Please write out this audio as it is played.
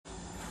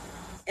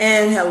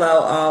And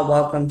hello, all.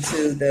 Welcome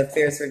to the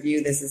Fierce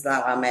Review. This is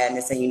Lala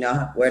Madness, and you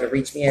know where to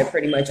reach me at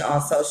pretty much all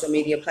social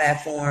media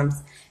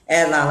platforms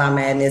at Lala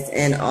Madness,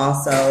 and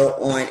also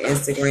on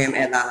Instagram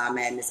at Lala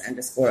Madness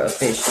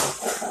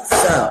 _official.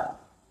 So,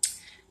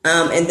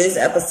 in this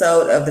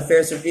episode of the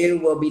Fierce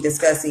Review, we'll be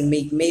discussing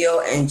Meek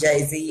Mill and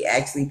Jay-Z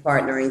actually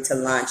partnering to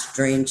launch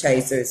Dream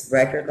Chasers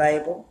record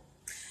label,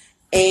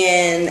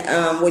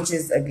 and which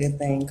is a good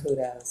thing.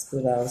 Kudos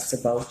to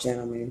both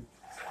gentlemen.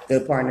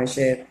 Good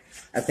partnership.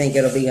 I think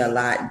it'll be a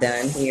lot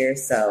done here,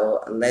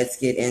 so let's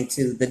get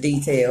into the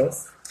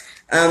details.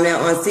 Now,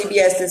 on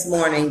CBS this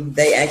morning,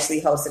 they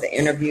actually hosted an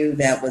interview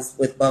that was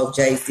with both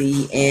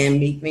Jay-Z and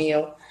Meek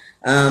Mill,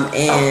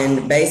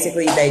 and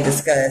basically they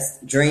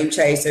discussed Dream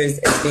Chasers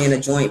as being a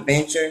joint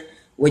venture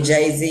with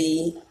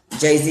Jay-Z.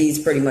 Jay-Z's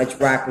pretty much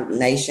Roc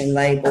Nation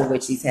label,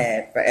 which he's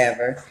had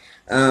forever.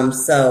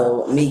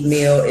 So Meek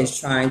Mill is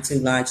trying to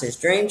launch his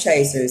Dream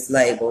Chasers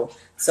label,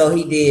 so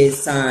he did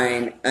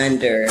sign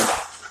under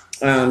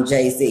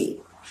Jay-Z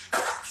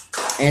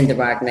and the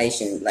Roc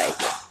Nation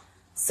label.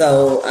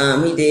 So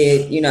he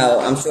did,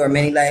 I'm sure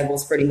many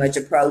labels pretty much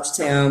approached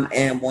him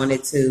and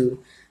wanted him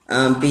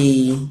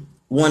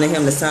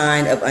to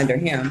sign up under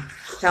him.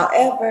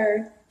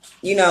 However,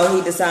 he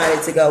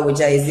decided to go with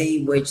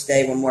Jay-Z, which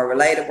they were more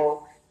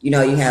relatable. You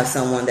have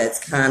someone that's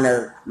kind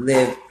of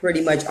lived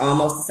pretty much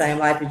almost the same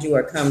life as you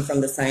or come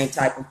from the same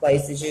type of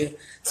place as you.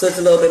 So it's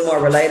a little bit more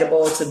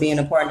relatable to be in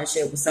a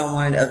partnership with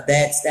someone of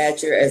that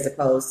stature as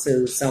opposed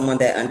to someone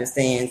that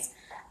understands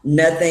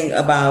nothing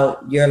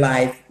about your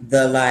life,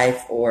 the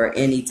life, or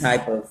any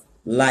type of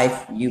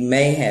life you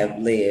may have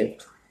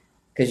lived.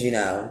 Because,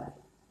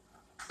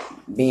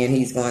 being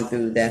he's going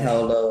through that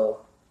whole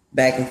little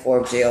back and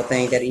forth jail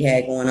thing that he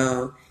had going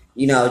on,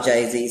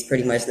 Jay-Z's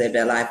pretty much lived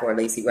that life, or at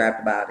least he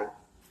rapped about it.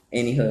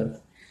 Anywho,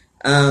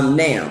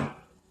 now,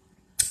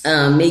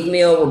 Meek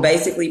Mill will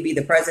basically be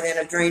the president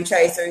of Dream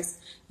Chasers,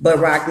 but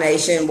Roc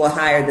Nation will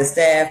hire the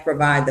staff,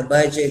 provide the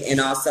budget,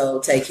 and also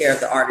take care of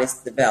the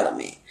artist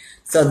development.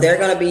 So they're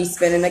going to be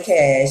spending the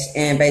cash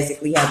and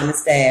basically having the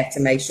staff to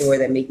make sure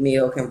that Meek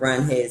Mill can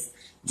run his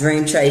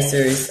Dream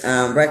Chasers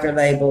record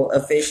label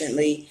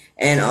efficiently,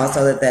 and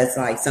also that's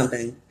like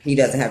something he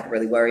doesn't have to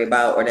really worry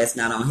about, or that's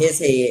not on his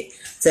head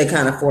to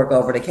kind of fork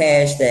over the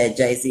cash that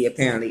Jay-Z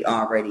apparently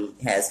already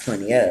has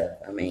plenty of.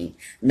 I mean,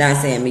 not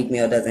saying Meek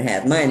Mill doesn't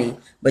have money,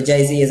 but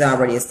Jay-Z is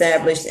already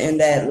established in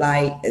that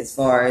light as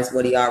far as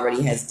what he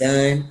already has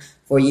done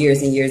for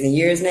years and years and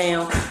years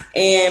now.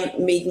 And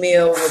Meek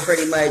Mill will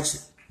pretty much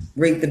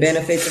reap the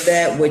benefits of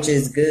that, which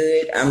is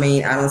good. I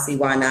mean, I don't see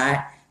why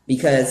not,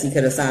 because he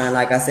could have signed,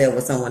 like I said,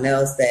 with someone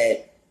else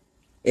that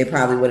it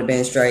probably would have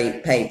been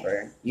straight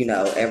paper,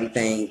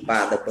 everything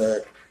by the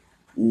book,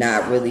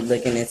 not really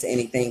looking into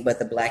anything but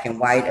the black and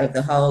white of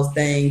the whole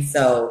thing.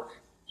 So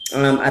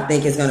I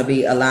think it's going to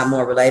be a lot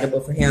more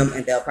relatable for him,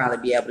 and they'll probably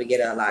be able to get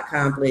it a lot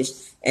accomplished.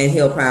 And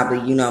he'll probably,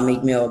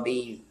 Meek Mill will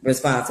be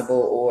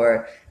responsible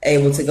or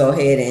able to go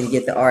ahead and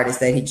get the artist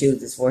that he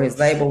chooses for his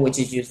label, which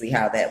is usually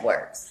how that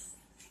works.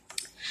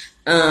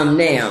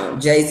 Now,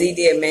 Jay-Z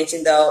did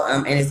mention, though,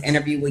 in his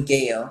interview with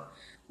Gayle,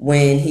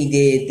 when he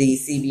did the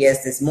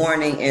CBS This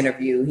Morning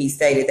interview, he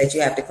stated that you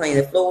have to clean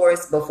the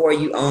floors before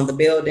you own the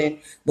building,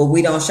 but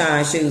we don't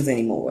shine shoes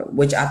anymore,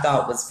 which I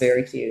thought was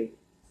very cute.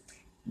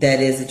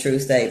 That is a true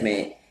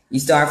statement. You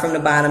start from the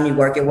bottom, you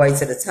work your way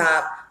to the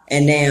top,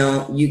 and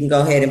now you can go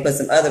ahead and put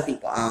some other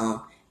people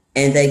on,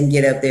 and they can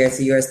get up there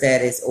to your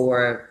status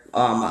or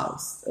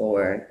almost,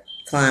 or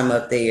climb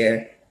up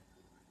there.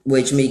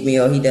 Which Meek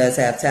Mill, he does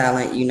have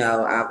talent.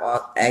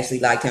 I've actually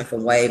liked him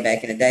from way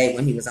back in the day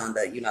when he was on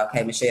the,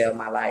 K Michelle,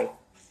 My Life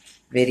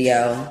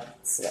video.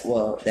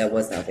 Well, there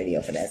was no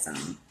video for that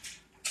song.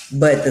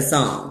 But the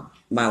song,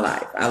 My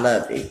Life, I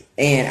loved it.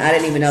 And I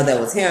didn't even know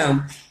that was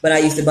him, but I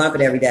used to bump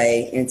it every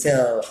day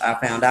until I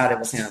found out it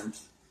was him.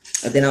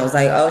 And then I was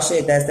like, oh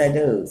shit, that's that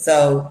dude.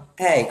 So,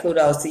 hey,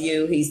 kudos to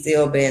you. He's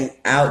still been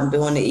out and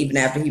doing it even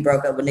after he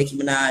broke up with Nicki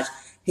Minaj.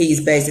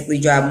 He's basically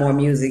dropped more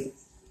music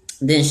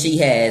than she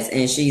has,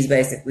 and she's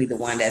basically the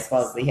one that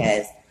supposedly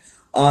has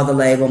all the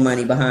label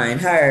money behind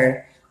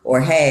her,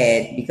 or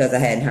had, because I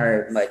hadn't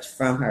heard much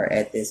from her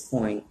at this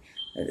point,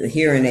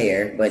 here and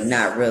there, but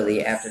not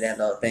really after that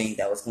little thing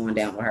that was going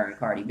down with her and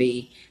Cardi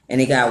B, and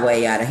it got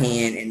way out of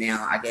hand, and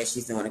now I guess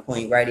she's doing a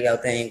Queen Radio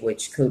thing,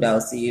 which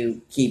kudos to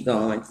you, keep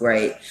going,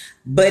 great.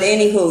 But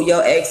anywho,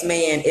 your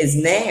ex-man is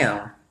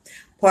now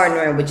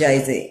partnering with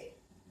Jay-Z,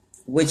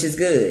 which is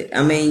good.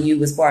 I mean, you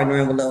was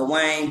partnering with Lil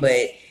Wayne,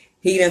 but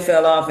he done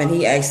fell off, and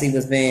he actually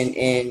was been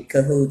in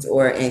cahoots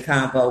or in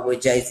convo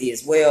with Jay-Z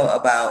as well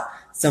about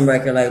some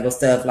record label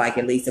stuff, like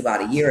at least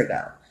about a year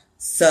ago.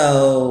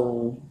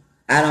 So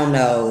I don't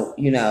know,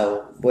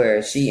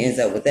 where she ends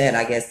up with that.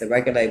 I guess the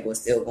record label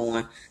is still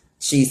going.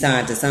 She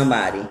signed to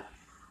somebody.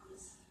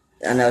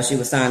 I know she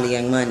was signed to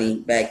Young Money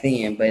back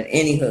then, but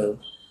anywho,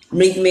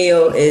 Meek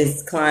Mill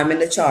is climbing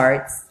the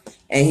charts,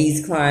 and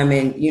he's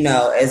climbing,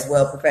 as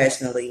well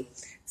professionally.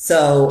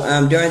 So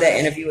during that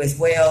interview as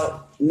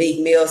well,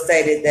 Meek Mill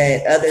stated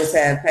that others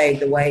have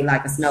paved the way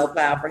like a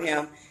snowplow for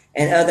him,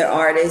 and other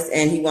artists,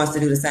 and he wants to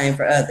do the same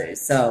for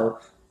others. So,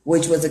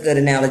 which was a good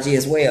analogy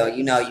as well.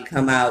 You know, you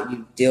come out,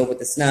 you deal with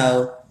the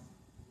snow.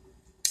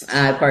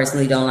 I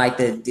personally don't like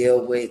to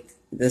deal with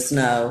the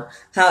snow.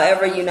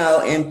 However, you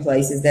know, in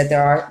places that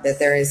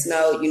there is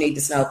snow, you need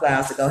the snow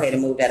plows to go ahead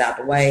and move that out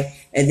the way,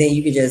 and then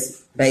you can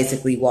just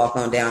basically walk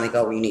on down and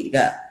go where you need to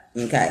go.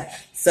 Okay,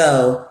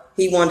 so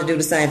he wanted to do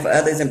the same for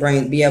others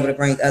and be able to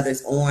bring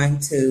others on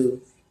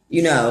to,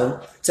 you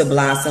know, to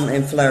blossom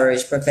and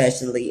flourish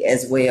professionally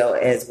as well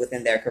as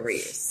within their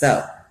careers.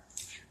 So,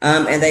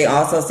 and they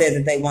also said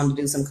that they wanted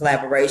to do some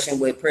collaboration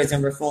with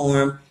prison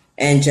reform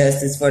and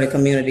justice for the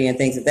community and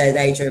things of that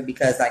nature,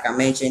 because like I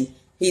mentioned,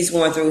 he's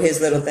going through his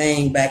little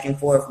thing back and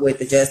forth with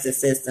the justice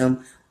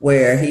system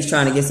where he's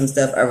trying to get some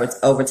stuff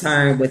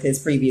overturned with his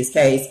previous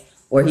case,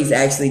 where he's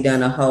actually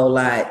done a whole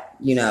lot,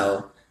 you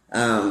know,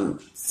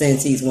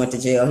 since he's went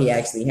to jail. He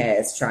actually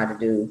has tried to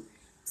do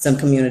some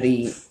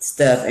community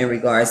stuff in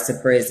regards to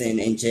prison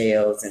and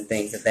jails and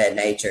things of that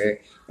nature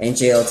and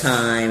jail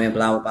time and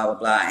blah, blah, blah, blah,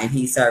 blah. And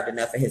he served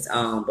enough of his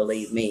own,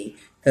 believe me,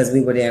 because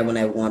we were there when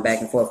they were going back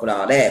and forth with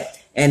all that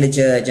and the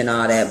judge and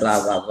all that,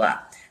 blah, blah, blah.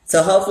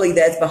 So hopefully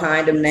that's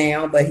behind him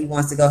now, but he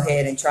wants to go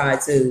ahead and try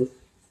to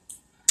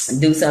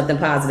do something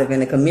positive in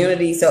the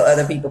community so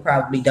other people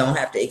probably don't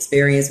have to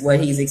experience what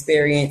he's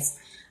experienced.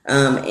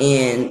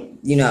 And,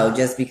 you know,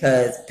 just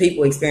because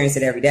people experience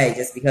it every day,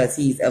 just because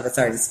he's of a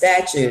certain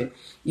stature,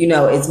 you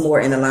know, it's more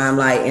in the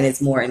limelight and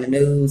it's more in the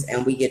news,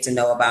 and we get to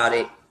know about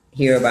it,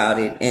 hear about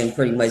it, and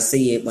pretty much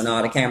see it when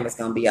all the cameras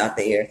going to be out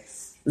there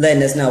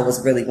letting us know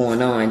what's really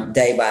going on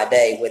day by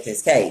day with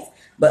his case.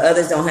 But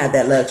others don't have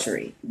that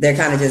luxury. They're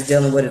kind of just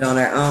dealing with it on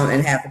their own,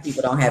 and half the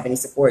people don't have any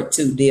support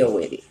to deal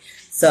with it.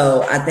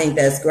 So I think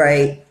that's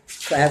great.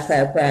 Clap,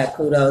 clap, clap.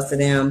 Kudos to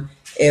them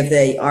if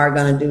they are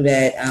going to do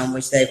that,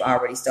 which they've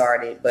already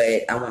started.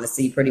 But I want to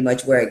see pretty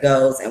much where it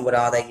goes and what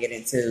all they get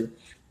into,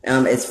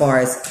 as far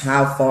as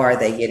how far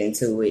they get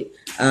into it.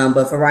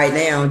 But for right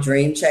now,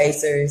 Dream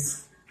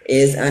Chasers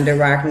is under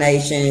Roc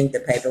Nation.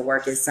 The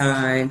paperwork is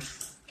signed.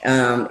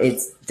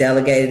 It's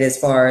delegated as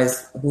far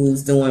as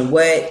who's doing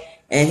what.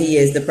 And he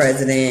is the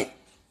president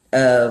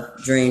of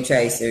Dream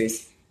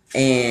Chasers.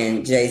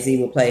 And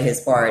Jay-Z will play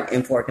his part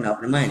in forking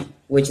over the money,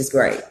 which is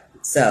great.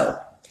 So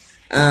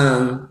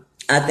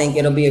I think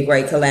it'll be a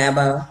great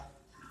collabo.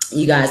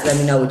 You guys let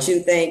me know what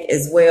you think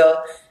as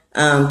well.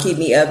 Keep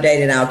me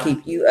updated. I'll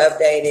keep you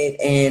updated.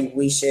 And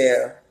we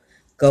shall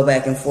go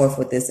back and forth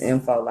with this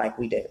info like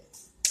we do.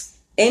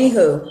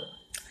 Anywho,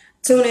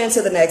 tune in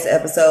to the next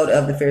episode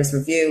of The Fierce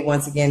Review.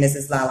 Once again, this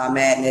is Lala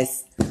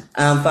Madness.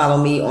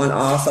 Follow me on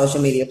all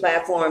social media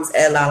platforms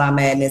at Lala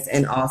Madness,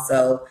 and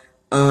also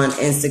on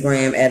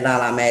Instagram at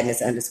Lala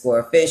Madness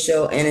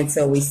 _official. And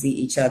until we see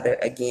each other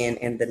again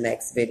in the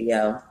next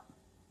video,